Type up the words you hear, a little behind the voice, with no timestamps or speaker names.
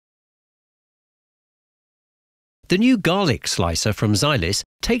The new garlic slicer from Zyliss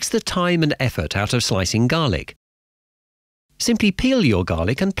takes the time and effort out of slicing garlic. Simply peel your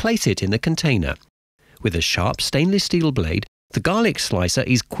garlic and place it in the container. With a sharp stainless steel blade, the garlic slicer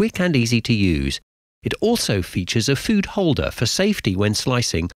is quick and easy to use. It also features a food holder for safety when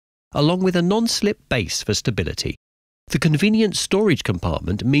slicing, along with a non-slip base for stability. The convenient storage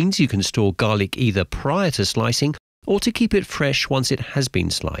compartment means you can store garlic either prior to slicing or to keep it fresh once it has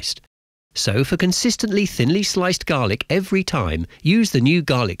been sliced. So for consistently thinly sliced garlic every time, use the new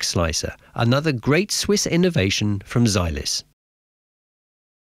garlic slicer, another great Swiss innovation from Zyliss.